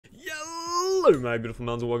Hello my beautiful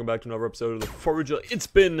melons and welcome back to another episode of the Forager. It's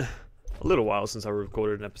been a little while since I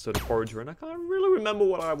recorded an episode of Forager and I can't really remember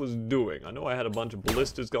what I was doing. I know I had a bunch of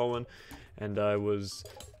ballistas going and I was,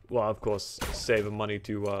 well, of course, saving money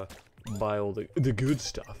to buy all the good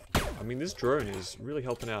stuff. I mean, this drone is really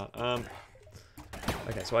helping out.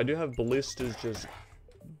 Okay, so I do have ballistas just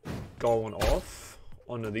going off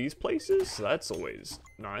onto these places, so that's always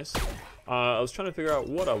nice. I was trying to figure out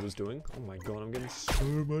what I was doing. Oh my god, I'm getting so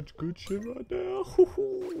much good shit right now.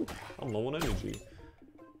 I'm low on energy.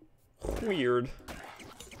 Weird.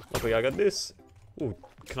 Luckily I got this. Ooh,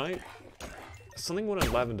 can I... Something went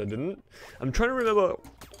in lavender, didn't? I'm trying to remember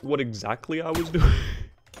what exactly I was doing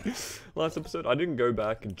last episode. I didn't go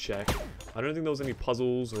back and check. I don't think there was any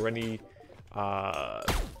puzzles or any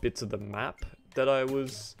bits of the map that I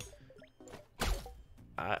was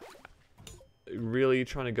really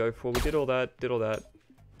trying to go for. We did all that,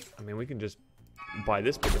 I mean, we can just buy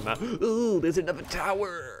this bit of map. Ooh, there's another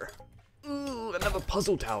tower. Ooh, another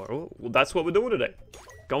puzzle tower. Oh, well, that's what we're doing today.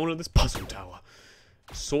 Going to this puzzle tower.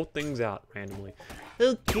 Sort things out randomly.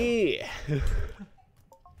 Okay.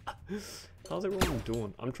 How's everyone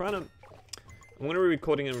doing? I'm going to be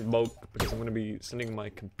recording in bulk because I'm going to be sending my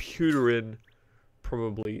computer in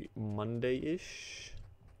probably Monday-ish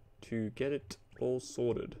to get it all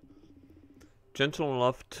sorted. Gentle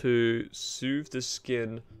enough to soothe the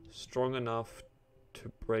skin, strong enough to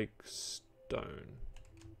break stone.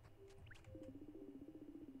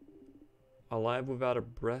 Alive without a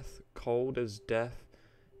breath, cold as death,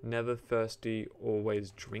 never thirsty,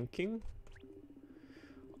 always drinking.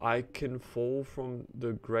 I can fall from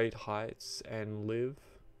the great heights and live,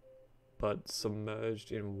 but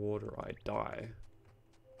submerged in water I die.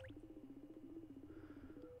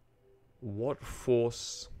 What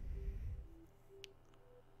force...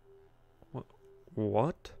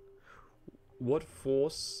 What? What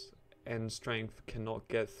force and strength cannot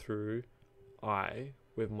get through, I,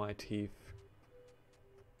 with my teeth,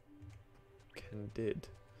 did.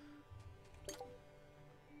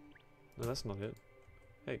 No, that's not it.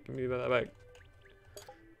 Hey, give me that back.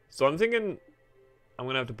 So I'm thinking I'm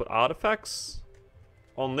gonna have to put artifacts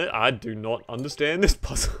on there. I do not understand this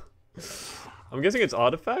puzzle. I'm guessing it's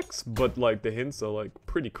artifacts, but like the hints are like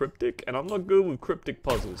pretty cryptic, and I'm not good with cryptic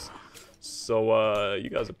puzzles. So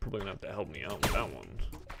you guys are probably gonna have to help me out with that one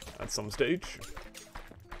at some stage.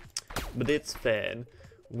 But it's fair.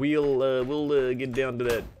 We'll get down to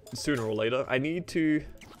that sooner or later. I need to...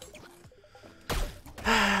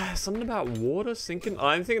 something about water sinking?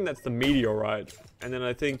 I'm thinking that's the meteorite. And then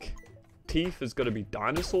I think teeth is gonna be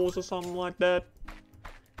dinosaurs or something like that.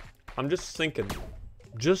 I'm just thinking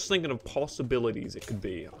of possibilities it could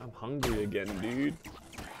be. I'm hungry again, dude.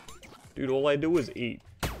 Dude, all I do is eat.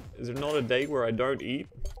 Is there not a day where I don't eat?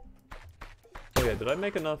 Oh yeah, did I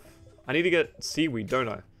make enough? I need to get seaweed, don't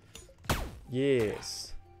I?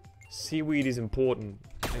 Yes. Seaweed is important.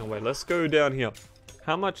 Anyway, let's go down here.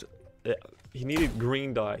 How much... he needed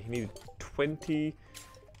green dye. He needed 20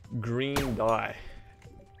 green dye.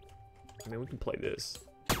 I mean, we can play this.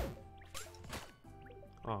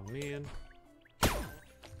 Oh, man.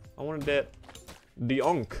 I wanted that... The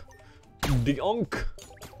Onk.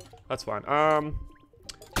 That's fine.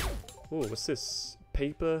 Oh, what's this?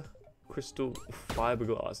 Paper, crystal,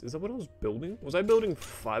 fiberglass. Is that what I was building? Was I building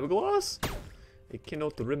fiberglass? I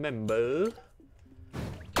cannot remember.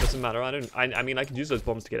 Doesn't matter. I mean, I could use those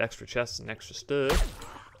bombs to get extra chests and extra stuff.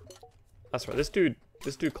 That's right. This dude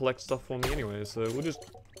collects stuff for me anyway. So we'll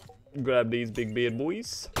just grab these big beard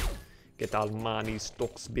boys. Get our money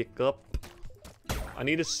stocks back up. I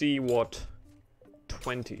need to see what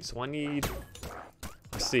 20. So I need.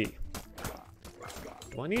 I see.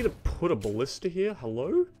 Do I need to put a ballista here?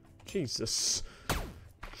 Hello? Jesus.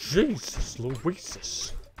 Jesus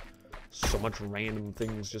Louises. So much random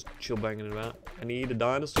things just chill banging about. I need a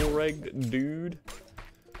dinosaur egg, dude.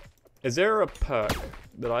 Is there a perk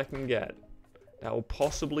that I can get that will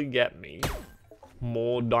possibly get me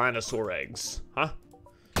more dinosaur eggs? Huh?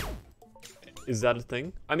 Is that a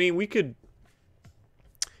thing? I mean, we could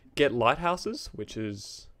get lighthouses, which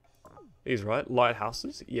is... These, right?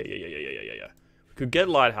 Lighthouses? Yeah. We could get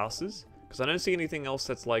lighthouses, because I don't see anything else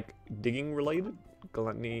that's like digging related.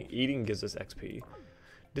 Gluttony, eating gives us XP.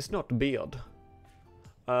 This not beard.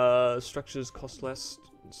 Structures cost less,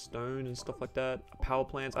 stone and stuff like that. Power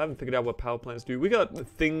plants. I haven't figured out what power plants do. We got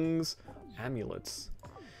things, amulets.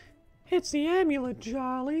 It's the amulet,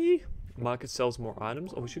 Charlie. Market sells more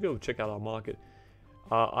items. Oh, we should go check out our market.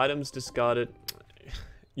 Items discarded.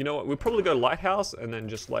 You know what? We'll probably go lighthouse and then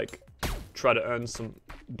just like try to earn some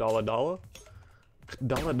dollar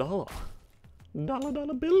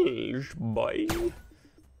bills, boy.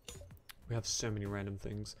 We have so many random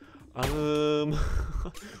things.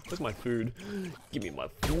 Where's my food? Give me my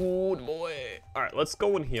food, boy. Alright, let's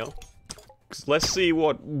go in here. Let's see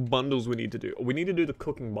what bundles we need to do. We need to do the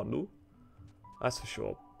cooking bundle. That's for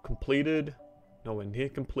sure. Completed. Nowhere near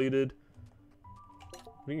completed.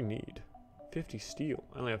 What do you need? 50 steel.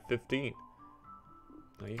 I only have 15.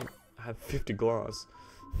 No, you can have 50 glass.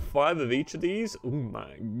 5 of each of these? Oh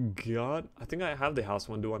my god. I think I have the house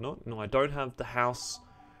one, do I not? No, I don't have the house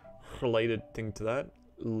related thing to that.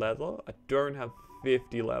 Leather? I don't have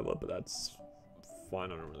 50 leather, but that's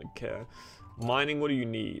fine, I don't really care. Mining, what do you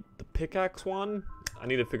need? The pickaxe one? I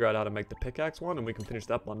need to figure out how to make the pickaxe one, and we can finish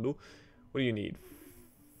that bundle. What do you need?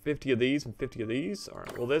 50 of these and 50 of these?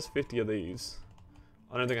 Alright, well there's 50 of these.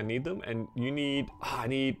 I don't think I need them, and you need... I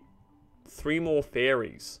need 3 more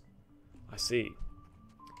fairies. I see.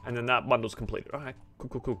 And then that bundle's completed. Alright,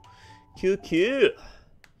 cool. Cool.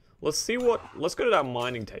 Let's see what... Let's go to that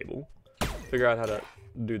mining table. Figure out how to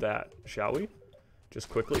do that, shall we? Just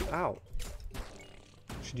quickly. Ow.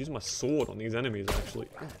 I should use my sword on these enemies, actually.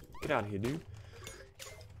 Oh, get out of here, dude.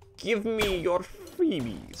 Give me your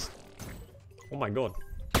freebies. Oh my god.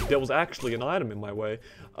 There was actually an item in my way.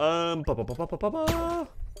 That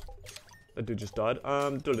dude just died. I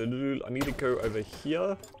need to go over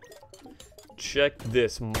here. Check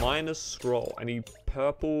this. Minus scroll. I need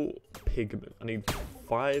purple pigment. I need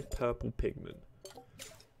 5 purple pigment.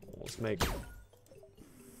 Let's make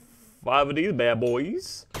 5 of these bad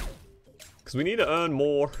boys. Because we need to earn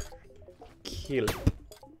more kill.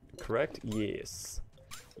 Correct? Yes.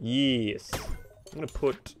 Yes. I'm going to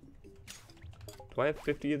put... Do I have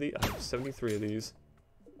 50 of these? I have 73 of these.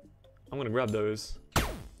 I'm going to grab those. I'm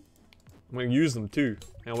going to use them too.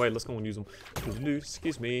 Now wait, let's go and use them.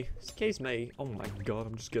 Excuse me. Excuse me. Oh my god,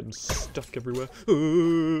 I'm just getting stuck everywhere.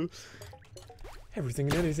 Everything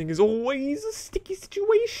and anything is always a sticky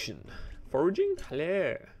situation. Foraging?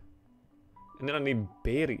 Hello. And then I need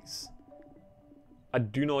berries. I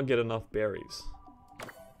do not get enough berries.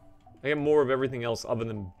 I get more of everything else other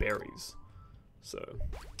than berries. So,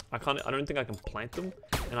 I don't think I can plant them.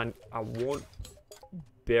 And I want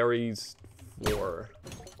berries for...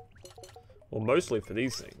 Well, mostly for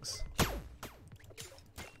these things.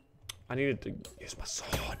 I needed to use my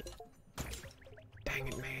sword. Dang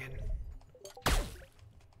it, man.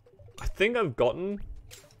 I think I've gotten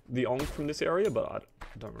the Onk from this area, but I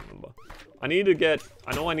don't remember. I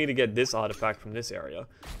know I need to get this artifact from this area.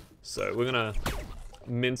 So we're gonna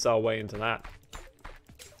mince our way into that.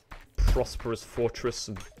 Prosperous fortress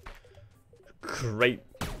of great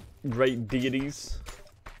deities.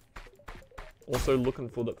 Also looking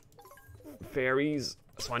for the fairies.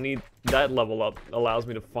 So I need that level up. Allows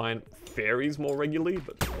me to find fairies more regularly,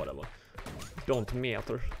 but whatever. Don't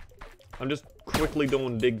matter. I'm just quickly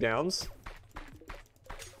doing dig downs.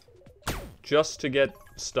 Just to get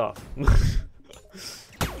stuff.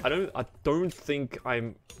 I don't think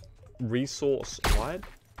I'm resource light.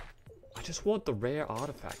 I just want the rare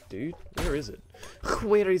artifact, dude. Where is it?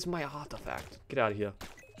 Where is my artifact? Get out of here,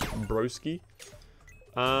 broski.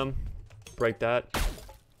 Break that.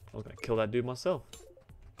 I was gonna kill that dude myself.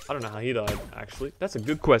 I don't know how he died, actually. That's a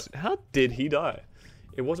good question. How did he die?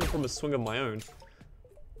 It wasn't from a swing of my own.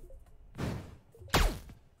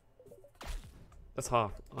 That's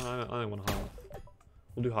half. I only want half.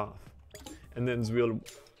 We'll do half. And then we'll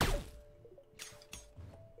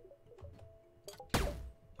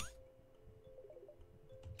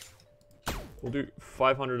do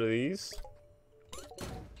 500 of these.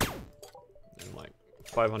 And like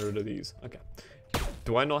 500 of these. Okay.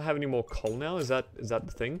 Do I not have any more coal now? Is that the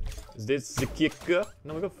thing? Is this the kicker?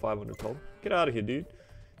 No, we got 500 coal. Get out of here, dude.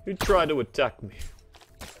 You tried to attack me.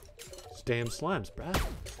 These damn slimes, bruh.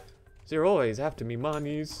 They're always after me,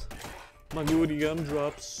 monies. My goody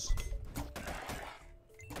gumdrops.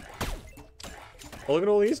 Oh, look at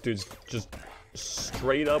all these dudes just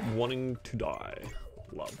straight up wanting to die.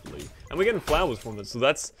 Lovely. And we're getting flowers from it, so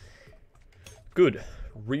that's good.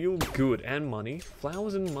 Real good. And money.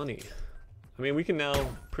 Flowers and money. I mean, we can now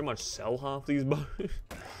pretty much sell half these bones.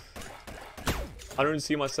 I don't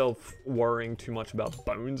see myself worrying too much about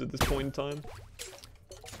bones at this point in time.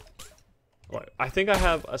 Right, I think I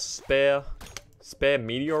have a spare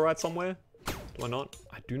meteorite somewhere. Do I not?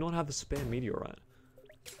 I do not have a spare meteorite.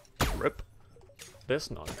 Rip.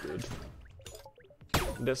 That's not good.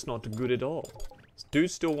 That's not good at all. This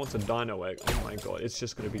dude still wants a dino egg. Oh my god, it's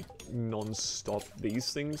just gonna be non-stop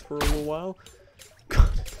these things for a little while.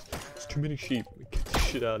 God, there's too many sheep. Get the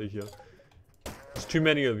shit out of here. There's too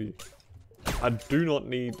many of you. I do not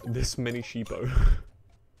need this many sheepo.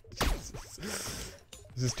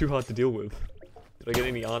 This is too hard to deal with. Did I get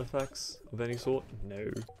any artifacts of any sort?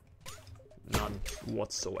 No. None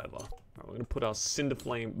whatsoever. Alright, we're gonna put our cinder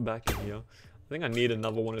flame back in here. I think I need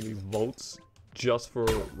another one of these vaults just for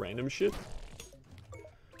random shit.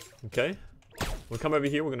 Okay. We'll come over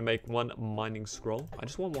here, we're gonna make one mining scroll. I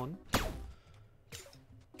just want one.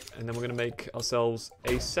 And then we're gonna make ourselves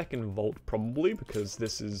a second vault, probably, because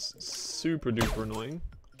this is super duper annoying.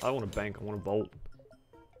 I don't want a bank, I want a vault.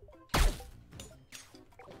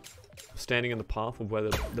 Standing in the path of where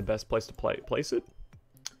the best place to place it.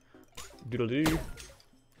 Doodle-doo.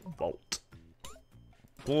 Vault.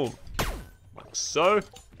 Boom. Like so.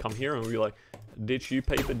 Come here and we'll be like, ditch you,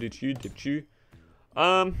 paper, ditch you, ditch you.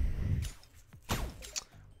 Anything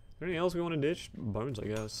else we want to ditch? Bones, I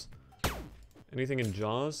guess. Anything in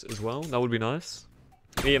jars as well? That would be nice.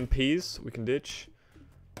 EMPs, we can ditch.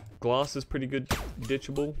 Glass is pretty good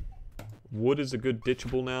ditchable. Wood is a good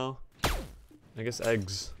ditchable now. I guess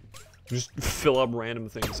eggs. Just fill up random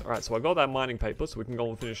things. Alright, so I got that mining paper, so we can go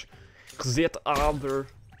and finish that other...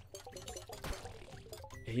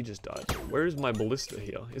 He just died. Where is my ballista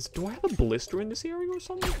here? Do I have a ballista in this area or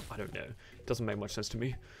something? I don't know. It doesn't make much sense to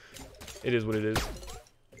me. It is what it is.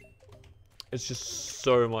 It's just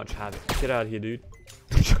so much havoc. Get out of here, dude.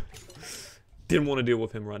 Didn't want to deal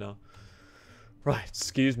with him right now. Right,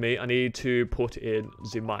 excuse me. I need to put in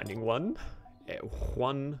the mining one.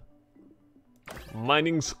 One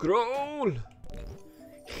mining scroll.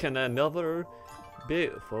 And another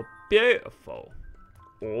beautiful, beautiful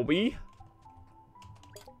orby.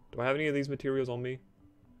 Do I have any of these materials on me?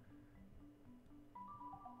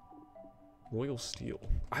 Royal steel.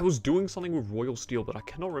 I was doing something with royal steel, but I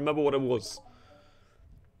cannot remember what it was.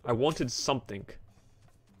 I wanted something.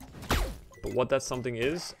 But what that something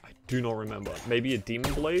is, I do not remember. Maybe a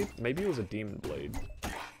demon blade? Maybe it was a demon blade.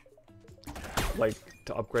 Like,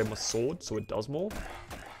 to upgrade my sword so it does more.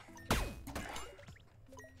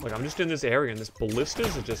 Like, I'm just in this area and this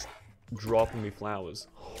ballistas are just dropping me flowers.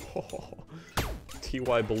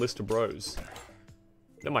 TY ballista bros.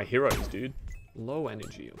 They're my heroes, dude. Low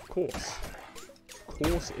energy, of course. Of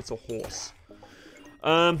course, it's a horse.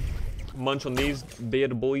 Munch on these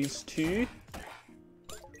bearded boys too.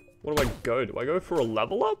 What do I go? Do I go for a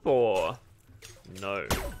level up or no?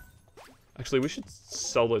 Actually, we should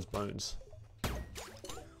sell those bones.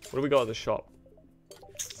 What do we got at the shop?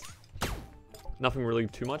 Nothing really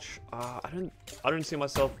too much. I don't see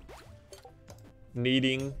myself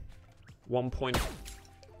needing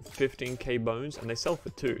 1.15k bones, and they sell for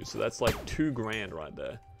 2, so that's like 2 grand right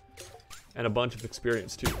there. And a bunch of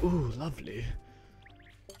experience too. Ooh, lovely.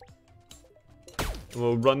 And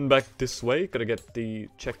we'll run back this way. Gotta get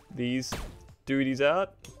check these duties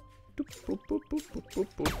out. Doop, boop, boop, boop, boop, boop,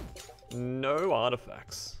 boop. No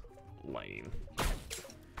artifacts. Lame.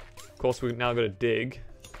 Of course, we've now got to dig.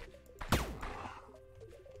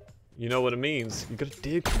 You know what it means. You gotta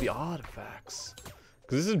dig for the artifacts.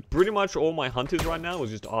 Because this is pretty much all my hunt is right now, is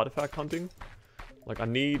just artifact hunting. Like, I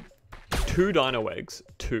need 2 dino eggs.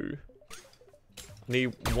 2. I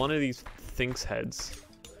need one of these Sphinx heads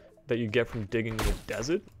that you get from digging in the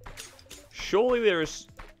desert. Surely there is...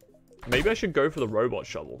 Maybe I should go for the robot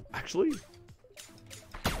shovel. Actually,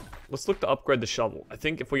 let's look to upgrade the shovel. I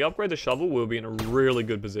think if we upgrade the shovel, we'll be in a really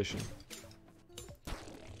good position.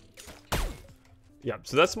 Yeah,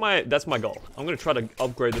 so that's my goal. I'm going to try to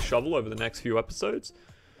upgrade the shovel over the next few episodes.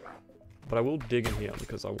 But I will dig in here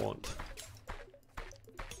because I want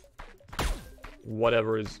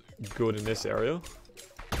whatever is good in this area.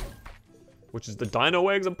 Which is the dino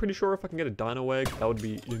eggs. I'm pretty sure if I can get a dino egg, that would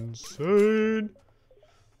be insane.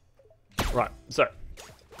 Right, so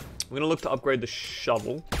we're going to look to upgrade the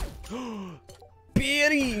shovel.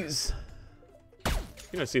 Berries!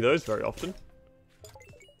 You don't see those very often.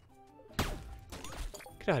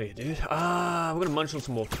 Get out of here, dude. We're going to munch on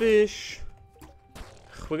some more fish.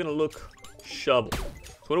 We're going to look shovel. So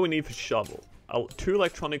what do we need for shovel? 2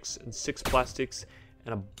 electronics and 6 plastics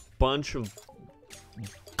and a bunch of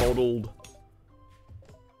bottled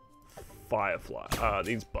firefly.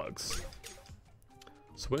 These bugs.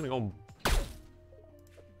 So we're going to go and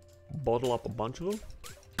bottle up a bunch of them.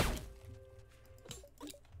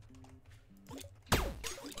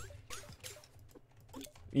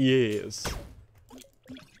 Yes.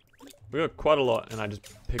 We got quite a lot, and I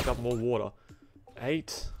just picked up more water.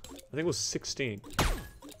 8. I think it was 16.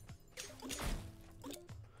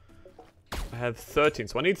 I have 13,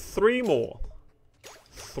 so I need 3 more.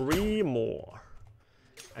 3 more.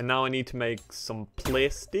 And now I need to make some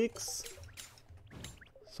plastics.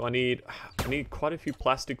 So I need quite a few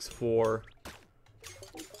plastics for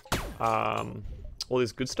all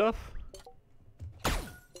this good stuff.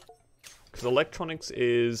 Because electronics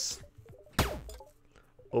is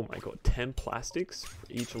Oh my god, 10 plastics for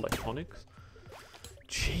each electronics.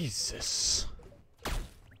 Jesus.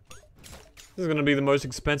 This is gonna be the most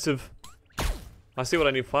expensive. I see what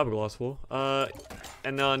I need fiberglass for.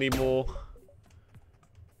 And now I need more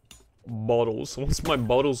bottles. Once my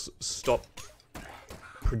bottles stop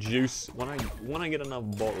when I get enough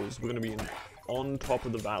bottles, we're gonna be on top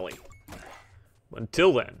of the valley. But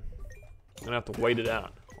until then, I'm gonna have to wait it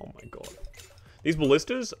out. Oh my god. These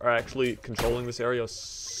ballistas are actually controlling this area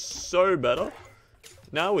so better.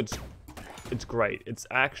 Now it's great. It's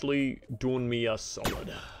actually doing me a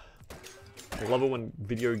solid. I love it when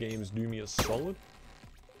video games do me a solid.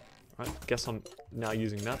 Right, guess I'm now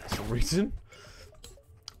using that for some reason.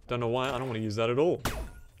 Don't know why, I don't want to use that at all.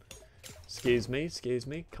 Scares me.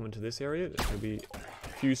 Coming to this area, there's going to be a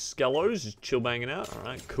few skellos just chill banging out.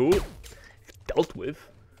 Alright, cool. Dealt with.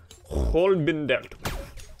 All been dealt with.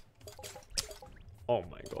 Oh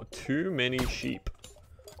my god, too many sheep.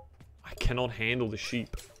 I cannot handle the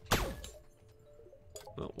sheep.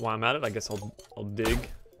 Well, while I'm at it, I guess I'll dig.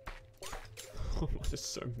 Oh, there's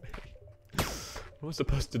so many. What am I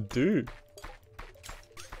supposed to do?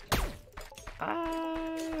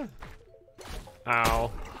 Ah!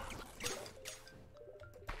 Ow.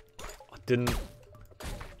 I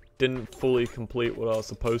didn't fully complete what I was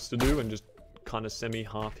supposed to do and just kind of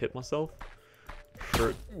semi-half hit myself.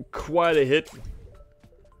 For quite a hit.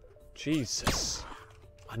 Jesus.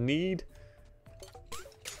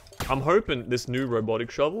 I'm hoping this new robotic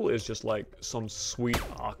shovel is just like some sweet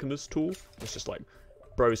alchemist tool. It's just like,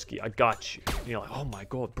 broski, I got you. And you're like, oh my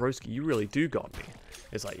god, broski, you really do got me.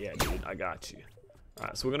 It's like, yeah, dude, I got you.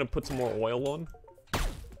 Alright, so we're gonna put some more oil on.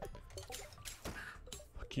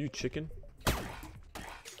 Fuck you, chicken.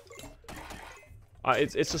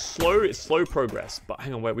 It's slow progress, but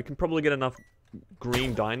hang on, wait, we can probably get enough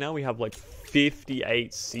green dye now. We have like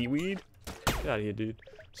 58 seaweed. Get out of here, dude.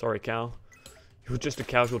 Sorry, cow. You were just a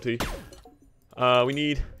casualty. We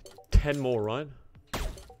need 10 more, right?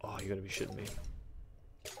 Oh, you gotta be shitting me.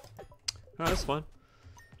 Alright, that's fine.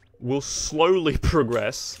 We'll slowly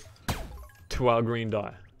progress to our green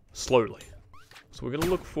dye. Slowly. So we're gonna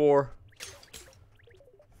look for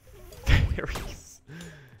fairies.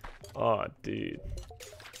 Oh, dude.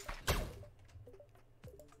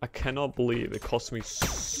 I cannot believe it cost me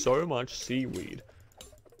so much seaweed.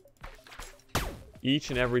 Each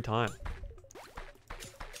and every time.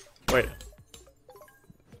 Wait.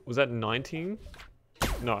 Was that 19?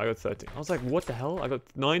 No, I got 13. I was like, what the hell? I got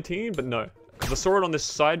 19, but no. Because I saw it on this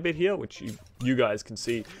side bit here, which you guys can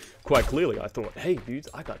see quite clearly. I thought, hey, dudes,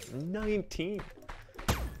 I got 19.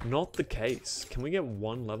 Not the case. Can we get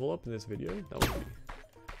one level up in this video?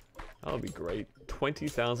 That would be great.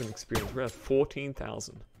 20,000 experience. We're at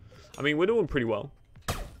 14,000. I mean, we're doing pretty well.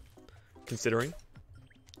 Considering.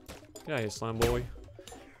 Get out of here, slime boy.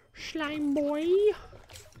 Slime boy.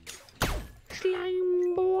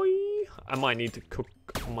 Slime boy. I might need to cook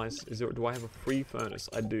my... do I have a free furnace?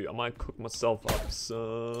 I do. I might cook myself up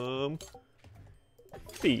some...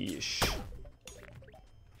 fish.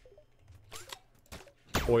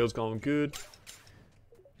 Oil's going good.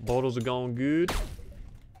 Bottles are going good.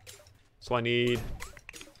 So I need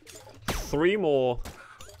 3 more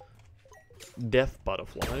death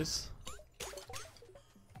butterflies.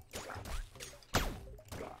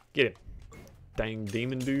 Get it. Dang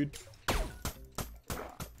demon dude.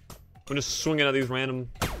 I'm just swinging at these random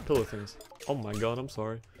pillar things. Oh my god, I'm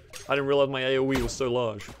sorry. I didn't realize my AoE was so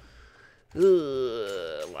large.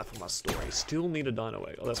 Ugh, life of my story. Still need a dino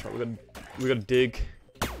egg. Oh, that's right. We gotta dig.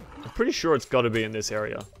 I'm pretty sure it's gotta be in this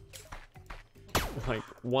area. Like,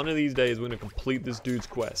 one of these days we're gonna complete this dude's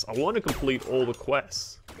quest. I want to complete all the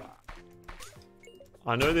quests.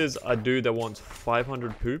 I know there's a dude that wants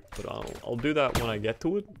 500 poop, but I'll do that when I get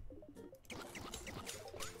to it.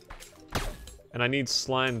 And I need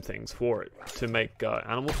slime things for it to make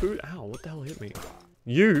animal food. Ow, what the hell hit me?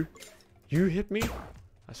 You hit me?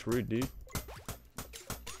 That's rude, dude.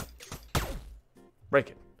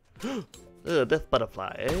 Break it. Ugh, death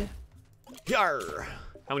butterfly, eh? Yarr!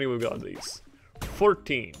 How many we got of these?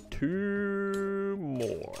 14. 2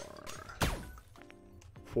 more.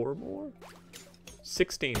 4 more?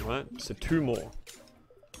 16, right? So 2 more.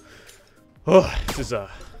 Oh, this is a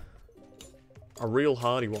real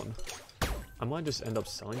hardy one. I might just end up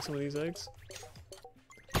selling some of these eggs.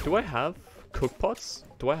 Do I have cook pots?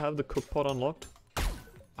 Do I have the cook pot unlocked?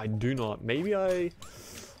 I do not. Maybe I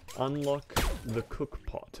unlock the cook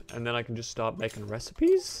pot and then I can just start making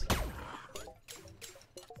recipes?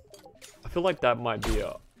 I feel like that might be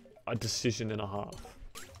a decision and a half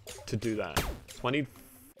to do that. So I need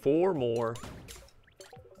 4 more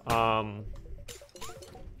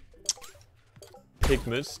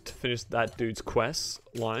pigments to finish that dude's quest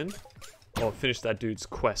line. Or finish that dude's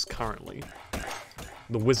quest currently.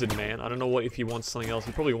 The wizard man. I don't know what if he wants something else.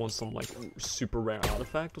 He probably wants some like super rare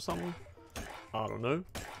artifact or something. I don't know.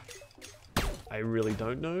 I really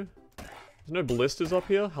don't know. There's no ballistas up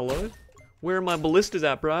here. Hello? Where are my ballistas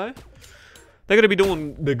at, bro? They're gonna be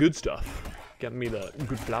doing the good stuff. Get me the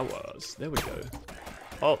good flowers. There we go.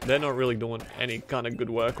 Oh, they're not really doing any kind of good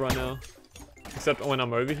work right now. Except when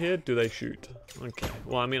I'm over here, do they shoot? Okay.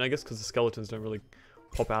 Well, I mean, I guess because the skeletons don't really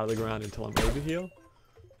pop out of the ground until I'm over here.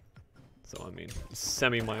 So, I mean,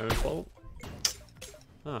 semi my own fault.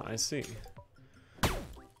 Ah, I see. I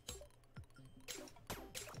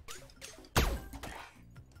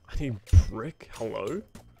need brick? Hello?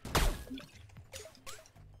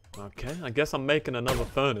 Okay, I guess I'm making another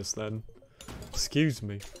furnace then. Excuse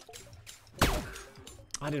me.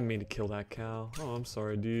 I didn't mean to kill that cow. Oh, I'm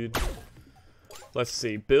sorry, dude. Let's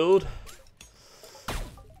see. Build.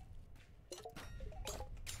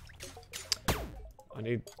 I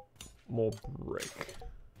need more brick.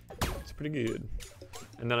 It's pretty good.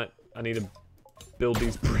 And then I need to build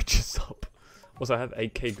these bridges up. Also, I have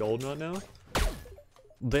 8k gold right now.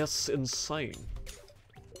 That's insane.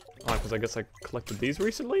 Ah, because I guess I collected these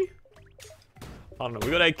recently? I don't know.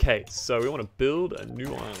 We got 8k, so we want to build a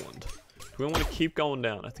new island. Do we want to keep going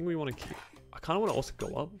down? I think we want to keep... I kind of want to also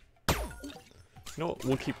go up. You know what?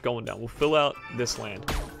 We'll keep going down. We'll fill out this land.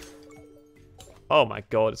 Oh my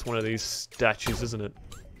god, it's one of these statues, isn't it?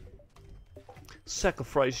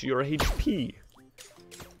 Sacrifice your HP.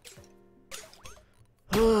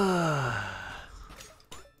 I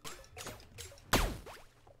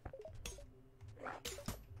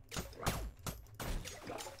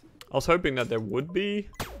was hoping that there would be.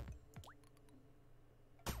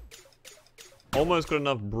 Almost got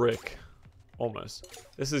enough brick. Almost.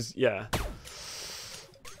 This is, yeah.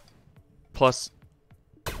 Plus,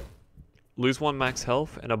 lose 1 max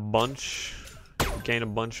health and a bunch, gain a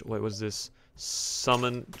bunch, wait, what's this?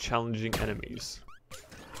 Summon challenging enemies.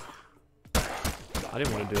 I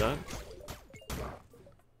didn't want to do that.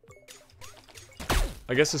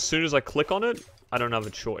 I guess as soon as I click on it, I don't have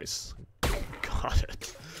a choice. Got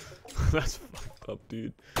it. That's fucked up,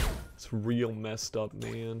 dude. It's real messed up,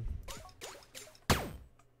 man.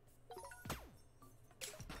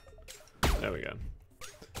 There we go.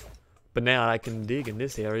 But now I can dig in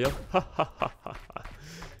this area. Ha ha ha ha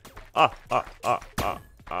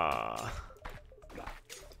ha.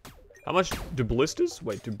 How much do ballistas?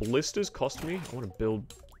 Wait, do ballistas cost me? I want to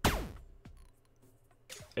build...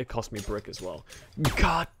 It cost me brick as well.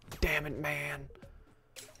 God damn it, man.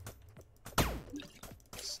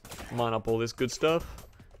 Let's line up all this good stuff.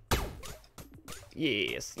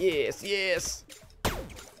 Yes, yes, yes.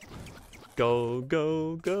 Go,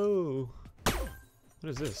 go, go. What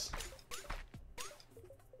is this?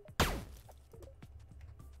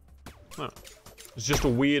 Huh. It's just a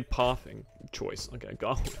weird pathing choice. Okay,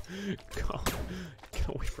 go. Go. Get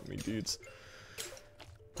away from me, dudes.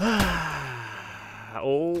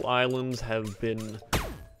 All islands have been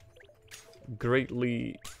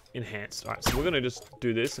greatly enhanced. Alright, so we're gonna just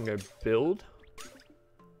do this and go build.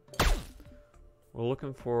 We're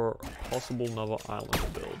looking for a possible another island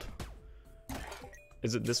to build.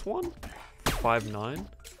 Is it this one? 5,900?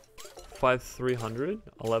 5,300?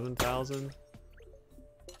 11,000?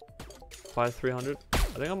 5,300? I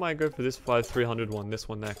think I might go for this 5,300 one, this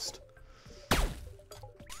one next.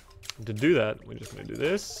 To do that, we're just gonna do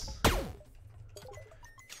this.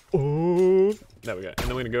 Oh, there we go. And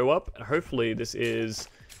then we're gonna go up, and hopefully this is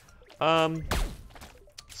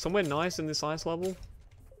somewhere nice in this ice level.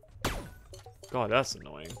 God, that's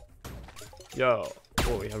annoying. Yo,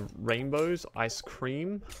 oh, we have rainbows, ice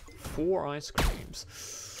cream, 4 ice creams.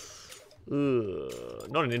 Ugh,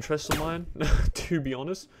 not an interest of mine, to be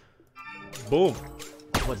honest. Boom.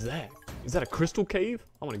 What's that? Is that a crystal cave?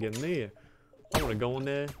 I want to get in there. I want to go in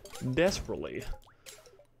there desperately.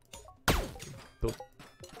 Build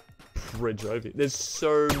bridge over here. There's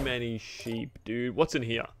so many sheep, dude. What's in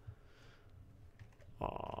here?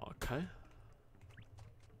 Oh, okay.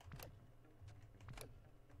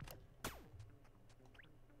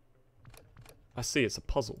 I see, it's a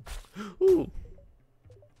puzzle. Ooh.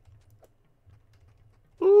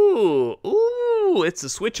 Ooh, ooh, it's a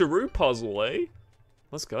switcheroo puzzle, eh?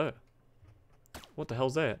 Let's go. What the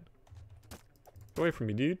hell's that? Get away from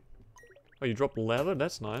me, dude. Oh, you dropped lava?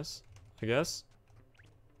 That's nice, I guess.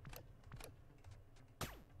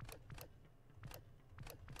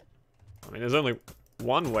 I mean, there's only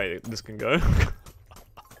one way this can go.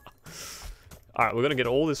 Alright, we're gonna get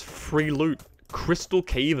all this free loot. Crystal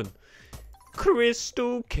caving.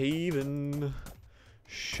 Crystal caving.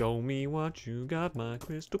 Show me what you got, my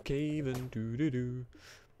crystal cave, and doo-doo-doo.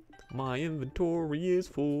 My inventory is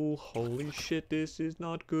full. Holy shit, this is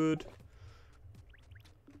not good.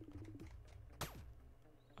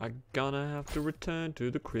 I'm gonna have to return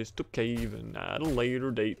to the crystal cave and at a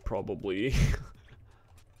later date, probably.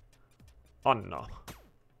 Oh no.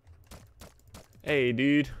 Hey,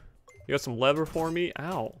 dude. You got some leather for me?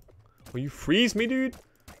 Ow. Will you freeze me, dude?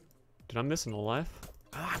 Did I miss a life?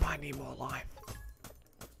 Oh, I might need more life.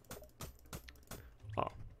 Oh.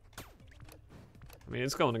 I mean,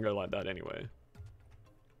 it's going to go like that anyway.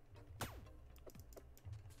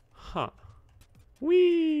 Huh.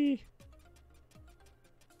 Whee!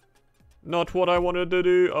 Not what I wanted to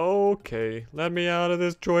do. Okay, let me out of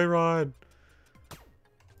this joyride.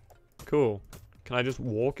 Cool. Can I just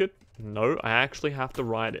walk it? No, I actually have to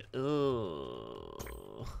ride it.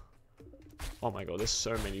 Ugh. Oh my god, there's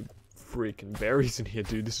so many freaking berries in here,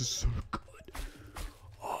 dude. This is so good.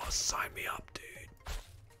 Oh, sign me up, dude.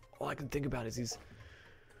 All I can think about is these...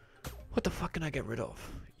 What the fuck can I get rid of?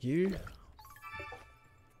 You?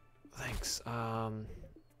 Thanks. And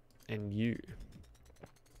you.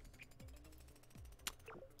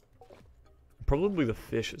 Probably the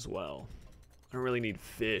fish as well. I don't really need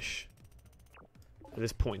fish at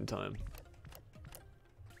this point in time.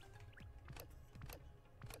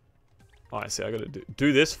 Oh, I see. I gotta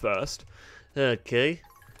do this first. Okay.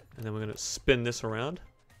 And then we're gonna spin this around.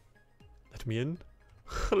 Let me in.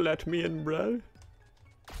 Let me in, bro.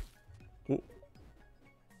 Ooh.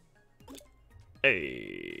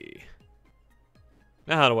 Hey.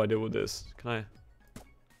 Now how do I deal with this? Can I...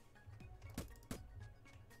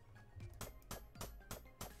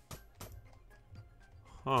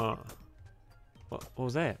 Huh. What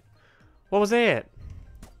was that? What was that?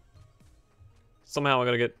 Somehow I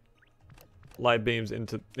gotta get light beams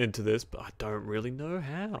into this, but I don't really know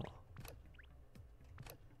how.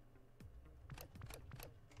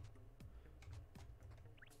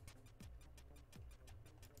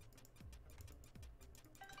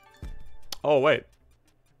 Oh, wait.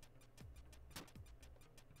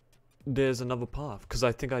 There's another path, because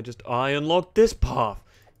I think I unlocked this path.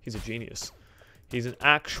 He's a genius. He's an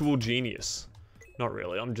actual genius. Not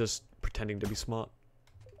really, I'm just pretending to be smart.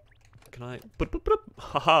 Can I...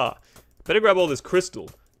 Haha. Better grab all this crystal.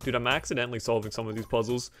 Dude, I'm accidentally solving some of these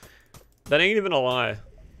puzzles. That ain't even a lie.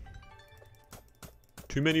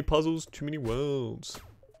 Too many puzzles, too many worlds.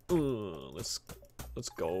 Let's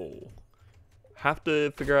go. Have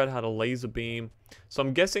to figure out how to laser beam. So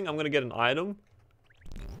I'm guessing I'm gonna get an item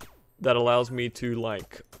that allows me to,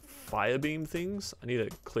 like, fire beam things. I need to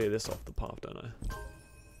clear this off the path, don't I?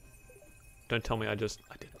 Don't tell me I did.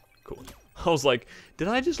 Cool. I was like, did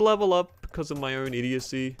I just level up because of my own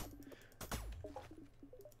idiocy?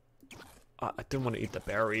 I didn't want to eat the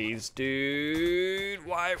berries, dude.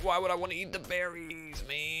 Why would I want to eat the berries,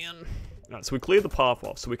 man? Alright, so we cleared the path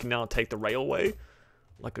off, so we can now take the railway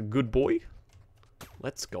like a good boy.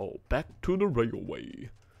 Let's go back to the railway.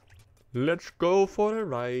 Let's go for a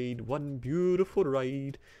ride, one beautiful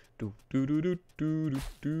ride. Do do do do do do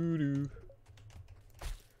do do.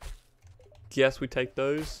 Yes, we take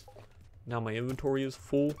those. Now my inventory is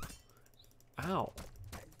full. Ow.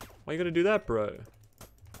 Why you gotta do that, bro?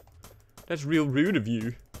 That's real rude of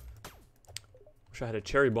you. Wish I had a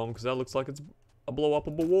cherry bomb, because that looks like it's a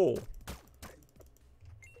blow-upable wall.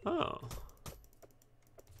 Oh.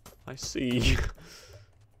 I see.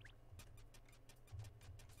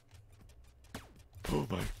 Oh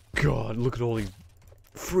my god, look at all these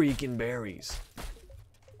freaking berries.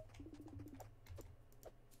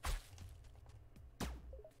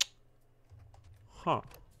 Huh.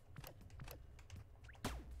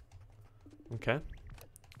 Okay.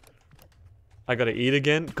 I gotta eat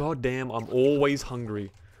again? God damn, I'm always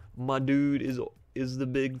hungry. My dude is the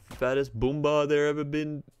big fattest boomba there ever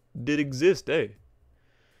did exist, eh?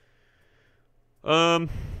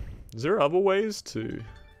 Is there other ways to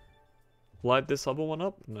light this other one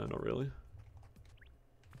up? No, not really.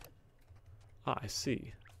 Ah, I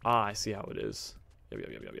see. Ah, I see how it is.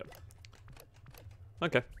 Yep.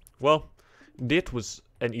 Okay, well, that was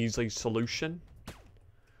an easy solution.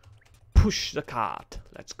 Push the cart.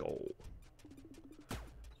 Let's go.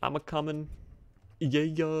 I'm a-coming.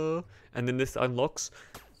 Yeah. And then this unlocks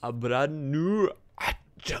a brand new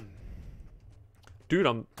item. Dude,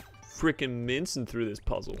 I'm freaking mincing through this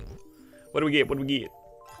puzzle. What do we get? What do we get?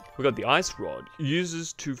 We got the ice rod.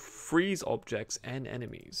 Uses to freeze objects and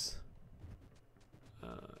enemies.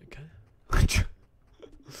 Okay.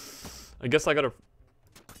 I guess I gotta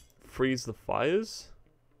freeze the fires?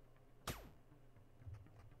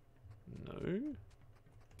 No.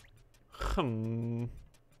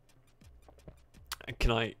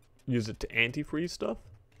 Can I use it to antifreeze stuff?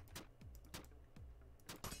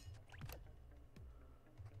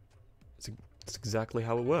 That's exactly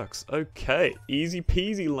how it works. Okay, easy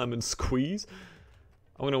peasy lemon squeeze.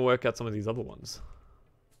 I'm gonna work out some of these other ones.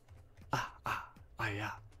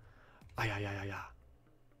 Yeah.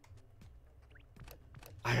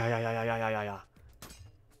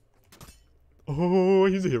 Oh,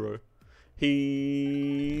 he's a hero.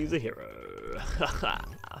 He's a hero.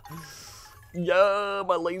 Yeah,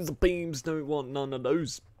 my laser beams don't want none of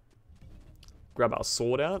those. Grab our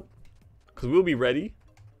sword out, because we'll be ready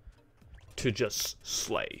to just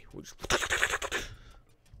slay.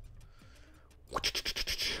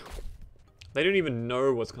 They don't even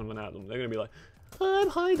know what's coming at them. They're gonna be like,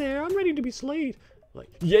 hi there, I'm ready to be slayed. Like,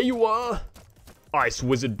 yeah you are. Ice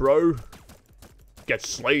wizard bro. Get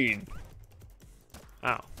slayed.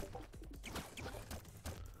 Ow.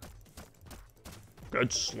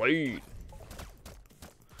 Get slayed.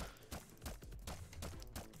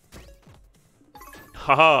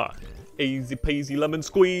 Haha. Easy peasy lemon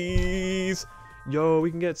squeeze. Yo,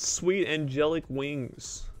 we can get sweet angelic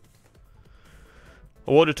wings.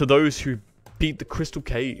 Awarded to those who beat the crystal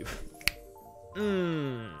cave.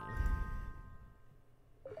 Do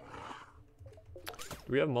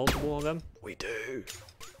we have multiple of them? We do.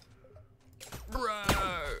 Bro.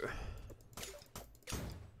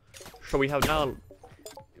 So we have now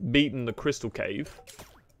beaten the crystal cave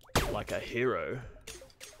like a hero.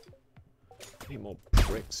 Need more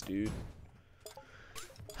pricks, dude.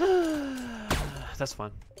 That's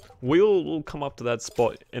fine. We'll come up to that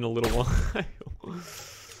spot in a little while.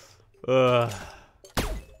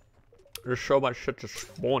 There's so much shit just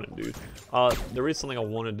spawning, dude. There is something I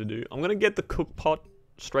wanted to do. I'm gonna get the cook pot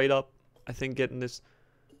straight up. I think getting this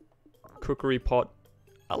cookery pot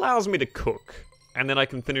allows me to cook, and then I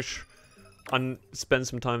can finish and spend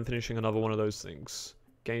some time finishing another one of those things.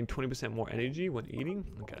 Gain 20% more energy when eating.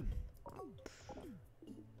 Okay.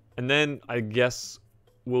 And then I guess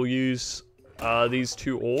we'll use these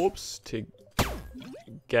 2 orbs to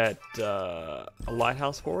get a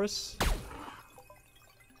lighthouse for us.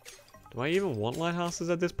 Do I even want lighthouses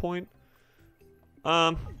at this point?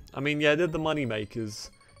 I mean, yeah, they're the money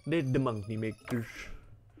makers. They're the money makers.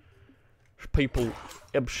 People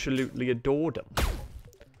absolutely adore them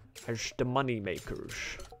as the money makers.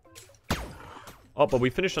 Oh, but we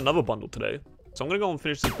finished another bundle today, so I'm gonna go and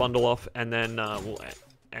finish this bundle off, and then we'll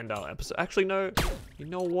end our episode. Actually, no. You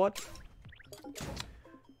know what?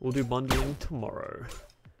 We'll do bundling tomorrow.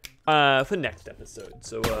 For next episode.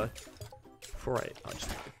 So, before I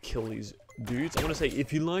just kill these dudes, I want to say,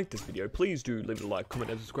 if you like this video, please do leave a like,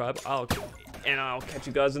 comment, and subscribe. I'll catch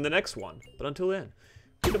you guys in the next one. But until then,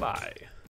 goodbye.